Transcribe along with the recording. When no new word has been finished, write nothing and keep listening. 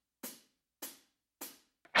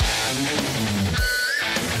Rompiendo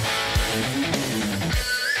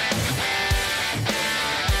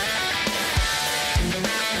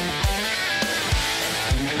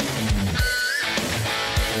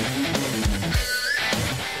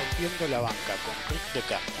la banca con Rick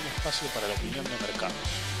Descartes, un espacio para la opinión de mercado.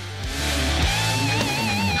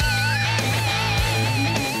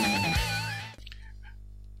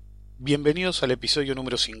 Bienvenidos al episodio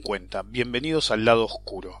número 50, bienvenidos al lado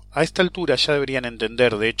oscuro. A esta altura ya deberían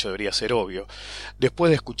entender, de hecho debería ser obvio, después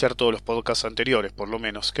de escuchar todos los podcasts anteriores por lo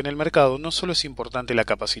menos, que en el mercado no solo es importante la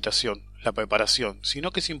capacitación, la preparación, sino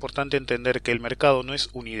que es importante entender que el mercado no es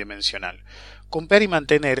unidimensional. Comprar y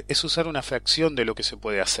mantener es usar una fracción de lo que se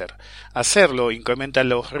puede hacer. Hacerlo incrementa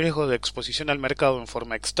los riesgos de exposición al mercado en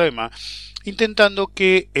forma extrema, intentando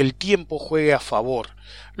que el tiempo juegue a favor,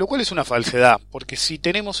 lo cual es una falsedad, porque si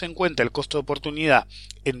tenemos en cuenta el costo de oportunidad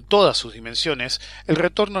en todas sus dimensiones, el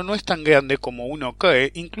retorno no es tan grande como uno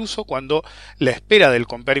cree, incluso cuando la espera del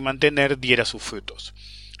comprar y mantener diera sus frutos.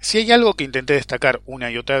 Si hay algo que intenté destacar una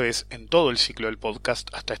y otra vez en todo el ciclo del podcast,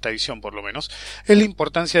 hasta esta edición por lo menos, es la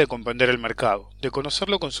importancia de comprender el mercado, de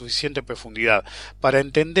conocerlo con suficiente profundidad, para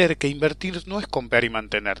entender que invertir no es comprar y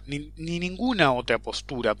mantener, ni ninguna otra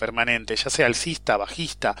postura permanente, ya sea alcista,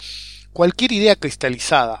 bajista. Cualquier idea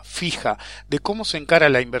cristalizada, fija, de cómo se encara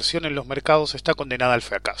la inversión en los mercados está condenada al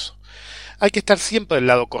fracaso. Hay que estar siempre del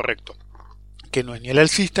lado correcto, que no es ni el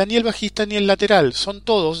alcista, ni el bajista, ni el lateral, son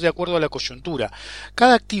todos de acuerdo a la coyuntura.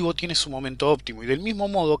 Cada activo tiene su momento óptimo y del mismo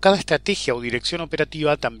modo cada estrategia o dirección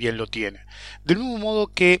operativa también lo tiene. Del mismo modo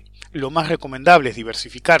que lo más recomendable es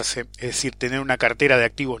diversificarse, es decir, tener una cartera de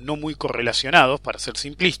activos no muy correlacionados, para ser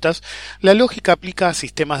simplistas, la lógica aplica a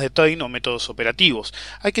sistemas de trading o métodos operativos.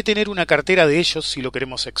 Hay que tener una cartera de ellos si lo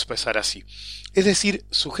queremos expresar así. Es decir,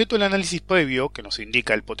 sujeto al análisis previo, que nos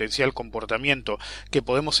indica el potencial comportamiento que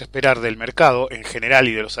podemos esperar del mercado en general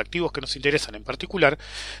y de los activos que nos interesan en particular,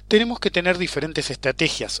 tenemos que tener diferentes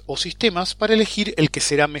estrategias o sistemas para elegir el que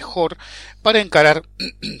será mejor para encarar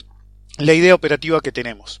la idea operativa que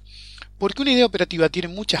tenemos. Porque una idea operativa tiene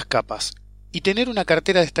muchas capas y tener una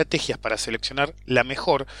cartera de estrategias para seleccionar la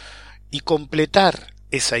mejor y completar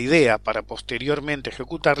esa idea para posteriormente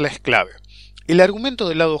ejecutarla es clave. El argumento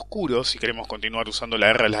del lado oscuro, si queremos continuar usando la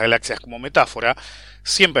guerra de las galaxias como metáfora,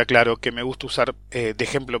 siempre aclaro que me gusta usar de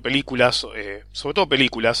ejemplo películas, sobre todo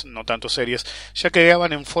películas, no tanto series, ya que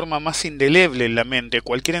graban en forma más indeleble en la mente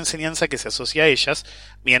cualquier enseñanza que se asocie a ellas,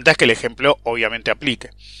 mientras que el ejemplo obviamente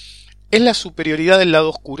aplique. Es la superioridad del lado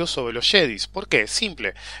oscuro sobre los Jedis. ¿Por qué?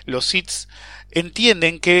 Simple. Los Siths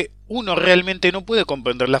entienden que uno realmente no puede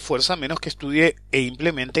comprender la fuerza a menos que estudie e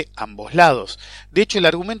implemente ambos lados. De hecho, el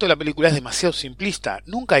argumento de la película es demasiado simplista.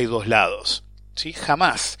 Nunca hay dos lados. ¿Sí?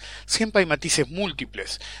 Jamás. Siempre hay matices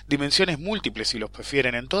múltiples, dimensiones múltiples si los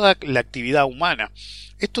prefieren, en toda la actividad humana.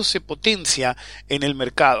 Esto se potencia en el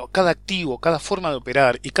mercado. Cada activo, cada forma de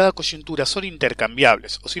operar y cada coyuntura son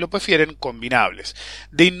intercambiables, o si lo prefieren, combinables.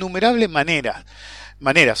 De innumerables maneras.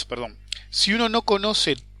 Si uno no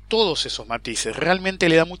conoce todos esos matices, realmente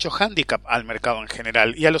le da mucho hándicap al mercado en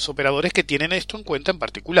general y a los operadores que tienen esto en cuenta en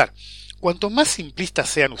particular. Cuanto más simplistas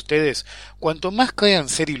sean ustedes, cuanto más crean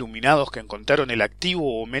ser iluminados que encontraron el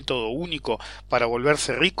activo o método único para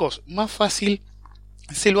volverse ricos, más fácil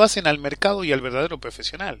se lo hacen al mercado y al verdadero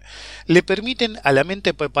profesional. Le permiten a la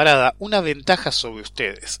mente preparada una ventaja sobre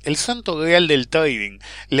ustedes. El santo grial del trading,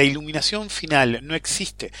 la iluminación final, no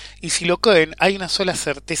existe, y si lo creen, hay una sola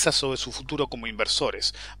certeza sobre su futuro como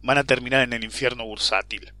inversores: van a terminar en el infierno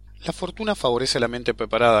bursátil. La fortuna favorece a la mente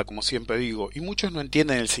preparada, como siempre digo, y muchos no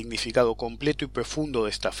entienden el significado completo y profundo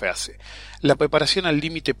de esta frase. La preparación al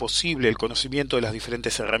límite posible, el conocimiento de las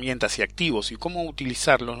diferentes herramientas y activos y cómo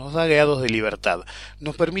utilizarlos nos da grados de libertad,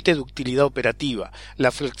 nos permite ductilidad operativa,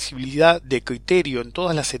 la flexibilidad de criterio en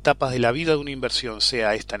todas las etapas de la vida de una inversión,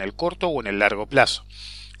 sea esta en el corto o en el largo plazo.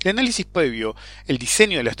 El análisis previo, el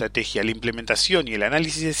diseño de la estrategia, la implementación y el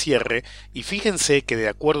análisis de cierre, y fíjense que de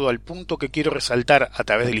acuerdo al punto que quiero resaltar a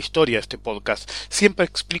través de la historia de este podcast, siempre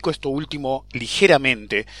explico esto último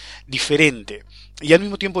ligeramente, diferente, y al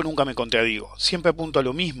mismo tiempo nunca me contradigo, siempre apunto a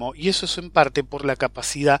lo mismo, y eso es en parte por la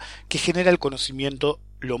capacidad que genera el conocimiento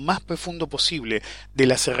lo más profundo posible de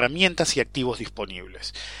las herramientas y activos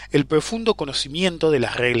disponibles, el profundo conocimiento de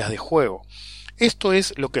las reglas de juego. Esto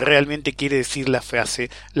es lo que realmente quiere decir la frase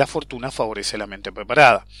 «la fortuna favorece a la mente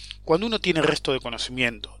preparada». Cuando uno tiene resto de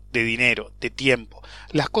conocimiento, de dinero, de tiempo,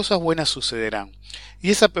 las cosas buenas sucederán. Y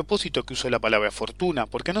es a propósito que uso la palabra fortuna,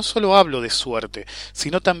 porque no solo hablo de suerte,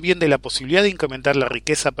 sino también de la posibilidad de incrementar la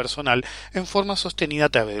riqueza personal en forma sostenida a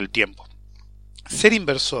través del tiempo. Ser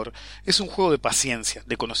inversor es un juego de paciencia,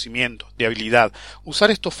 de conocimiento, de habilidad.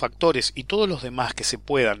 Usar estos factores y todos los demás que se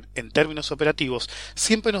puedan en términos operativos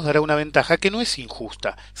siempre nos dará una ventaja que no es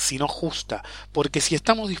injusta, sino justa, porque si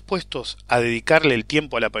estamos dispuestos a dedicarle el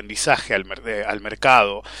tiempo al aprendizaje, al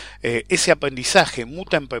mercado, ese aprendizaje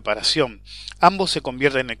muta en preparación, ambos se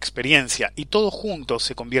convierten en experiencia y todo junto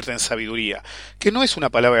se convierte en sabiduría, que no es una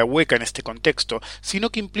palabra hueca en este contexto, sino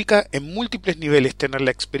que implica en múltiples niveles tener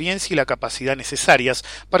la experiencia y la capacidad necesarias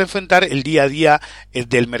para enfrentar el día a día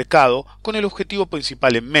del mercado con el objetivo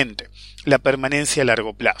principal en mente, la permanencia a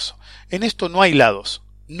largo plazo. En esto no hay lados,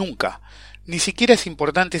 nunca. Ni siquiera es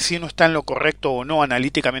importante si uno está en lo correcto o no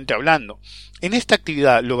analíticamente hablando. En esta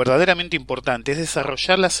actividad lo verdaderamente importante es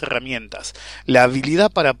desarrollar las herramientas, la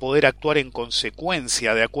habilidad para poder actuar en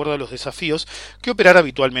consecuencia de acuerdo a los desafíos que operar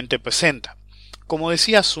habitualmente presenta. Como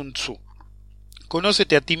decía Sun Tzu,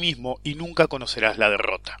 conócete a ti mismo y nunca conocerás la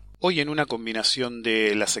derrota. Hoy en una combinación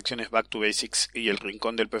de las secciones Back to Basics y el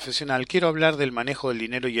Rincón del Profesional quiero hablar del manejo del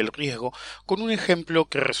dinero y el riesgo con un ejemplo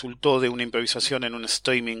que resultó de una improvisación en un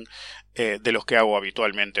streaming de los que hago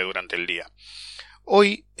habitualmente durante el día.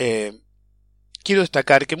 Hoy quiero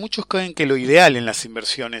destacar que muchos creen que lo ideal en las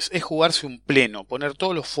inversiones es jugarse un pleno, poner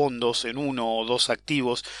todos los fondos en uno o dos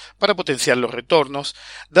activos para potenciar los retornos,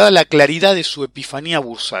 dada la claridad de su epifanía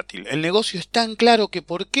bursátil. El negocio es tan claro que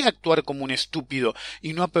 ¿por qué actuar como un estúpido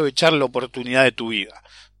y no aprovechar la oportunidad de tu vida?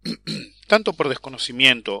 Tanto por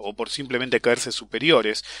desconocimiento o por simplemente creerse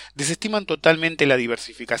superiores, desestiman totalmente la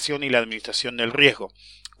diversificación y la administración del riesgo,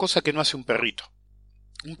 cosa que no hace un perrito.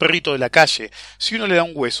 Un perrito de la calle, si uno le da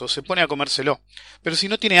un hueso, se pone a comérselo, pero si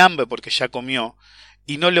no tiene hambre porque ya comió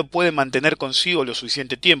y no lo puede mantener consigo lo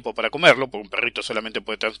suficiente tiempo para comerlo, porque un perrito solamente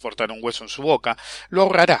puede transportar un hueso en su boca, lo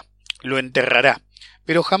ahorrará, lo enterrará,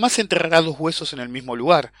 pero jamás enterrará dos huesos en el mismo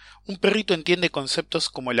lugar. Un perrito entiende conceptos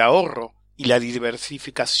como el ahorro y la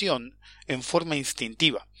diversificación en forma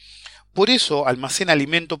instintiva. Por eso almacena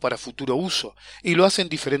alimento para futuro uso, y lo hace en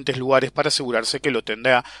diferentes lugares para asegurarse que lo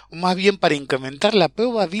tendrá, o más bien para incrementar la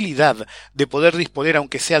probabilidad de poder disponer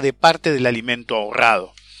aunque sea de parte del alimento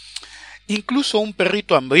ahorrado. Incluso un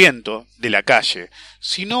perrito hambriento de la calle,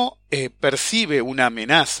 si no percibe una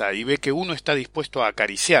amenaza y ve que uno está dispuesto a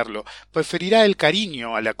acariciarlo, preferirá el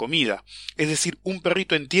cariño a la comida. Es decir, un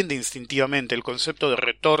perrito entiende instintivamente el concepto de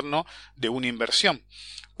retorno de una inversión.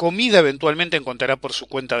 Comida eventualmente encontrará por su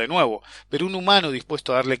cuenta de nuevo, pero un humano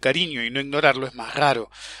dispuesto a darle cariño y no ignorarlo es más raro.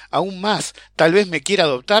 Aún más, tal vez me quiera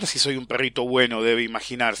adoptar si soy un perrito bueno, debe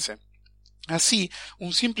imaginarse. Así,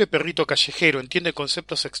 un simple perrito callejero entiende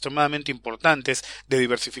conceptos extremadamente importantes de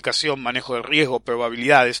diversificación, manejo del riesgo,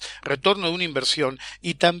 probabilidades, retorno de una inversión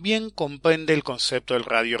y también comprende el concepto del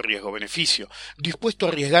radio riesgo-beneficio, dispuesto a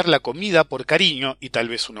arriesgar la comida por cariño y tal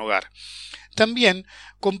vez un hogar. También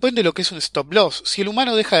comprende lo que es un stop loss. Si el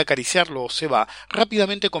humano deja de acariciarlo o se va,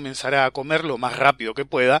 rápidamente comenzará a comer lo más rápido que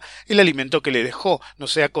pueda el alimento que le dejó, no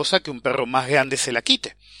sea cosa que un perro más grande se la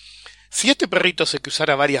quite. Si este perrito se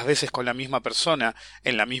cruzara varias veces con la misma persona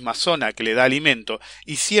en la misma zona que le da alimento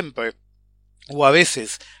y siempre o a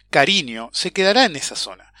veces cariño, se quedará en esa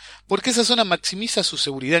zona, porque esa zona maximiza su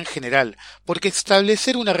seguridad en general, porque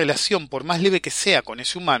establecer una relación, por más leve que sea con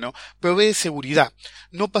ese humano, provee seguridad.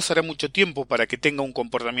 No pasará mucho tiempo para que tenga un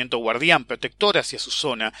comportamiento guardián, protector hacia su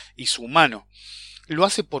zona y su humano. Lo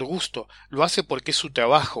hace por gusto, lo hace porque es su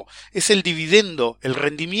trabajo, es el dividendo, el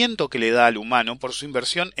rendimiento que le da al humano por su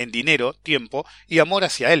inversión en dinero, tiempo y amor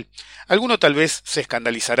hacia él. Alguno tal vez se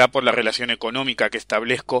escandalizará por la relación económica que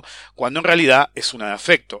establezco, cuando en realidad es una de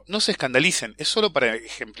afecto. No se escandalicen, es solo para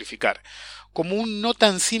ejemplificar. Como un no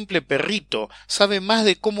tan simple perrito sabe más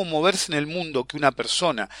de cómo moverse en el mundo que una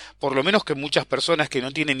persona, por lo menos que muchas personas que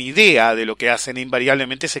no tienen idea de lo que hacen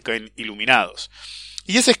invariablemente se creen iluminados.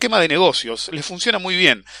 Y ese esquema de negocios les funciona muy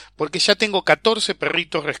bien, porque ya tengo 14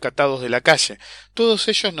 perritos rescatados de la calle. Todos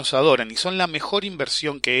ellos nos adoran y son la mejor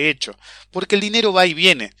inversión que he hecho, porque el dinero va y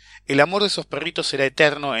viene. El amor de esos perritos será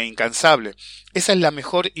eterno e incansable. Esa es la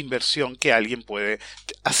mejor inversión que alguien puede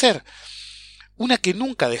hacer. Una que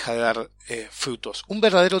nunca deja de dar frutos, un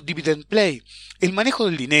verdadero dividend play. El manejo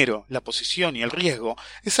del dinero, la posición y el riesgo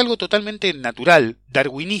es algo totalmente natural,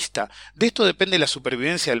 darwinista. De esto depende la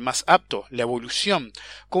supervivencia del más apto, la evolución.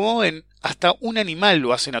 Como ven, hasta un animal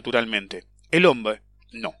lo hace naturalmente. El hombre,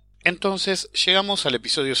 no. Entonces llegamos al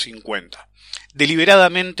episodio 50.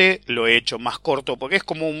 Deliberadamente lo he hecho más corto porque es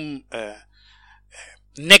como un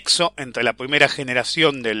nexo entre la primera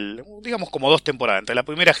generación digamos como 2 temporadas, entre la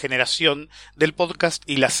primera generación del podcast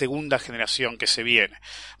y la segunda generación que se viene.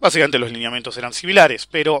 Básicamente los lineamientos eran similares,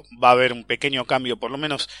 pero va a haber un pequeño cambio por lo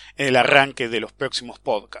menos en el arranque de los próximos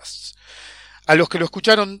podcasts. A los que lo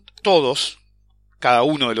escucharon todos, cada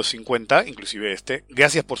uno de los 50, inclusive este,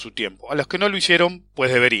 gracias por su tiempo. A los que no lo hicieron,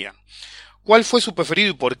 pues deberían. ¿Cuál fue su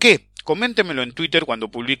preferido y por qué? Coméntenmelo en Twitter cuando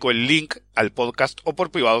publico el link al podcast o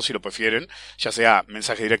por privado si lo prefieren, ya sea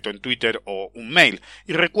mensaje directo en Twitter o un mail.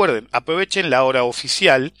 Y recuerden, aprovechen la hora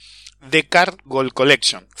oficial de Card Gold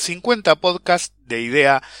Collection. 50 podcasts de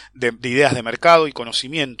ideas de mercado y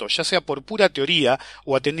conocimiento, ya sea por pura teoría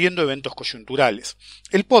o atendiendo eventos coyunturales.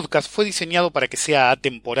 El podcast fue diseñado para que sea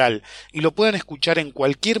atemporal y lo puedan escuchar en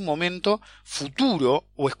cualquier momento futuro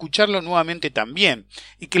o escucharlo nuevamente también,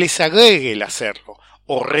 y que les agregue el hacerlo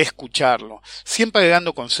o reescucharlo, siempre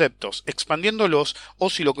agregando conceptos, expandiéndolos o,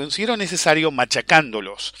 si lo considero necesario,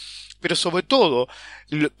 machacándolos. Pero sobre todo,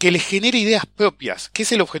 que les genere ideas propias, que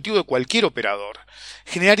es el objetivo de cualquier operador.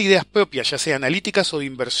 Generar ideas propias, ya sea analíticas o de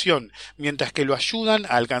inversión, mientras que lo ayudan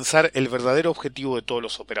a alcanzar el verdadero objetivo de todos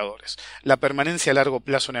los operadores, la permanencia a largo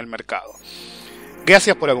plazo en el mercado.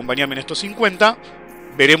 Gracias por acompañarme en estos 50,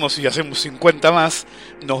 veremos si hacemos 50 más,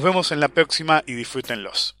 nos vemos en la próxima y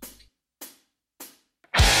disfrútenlos.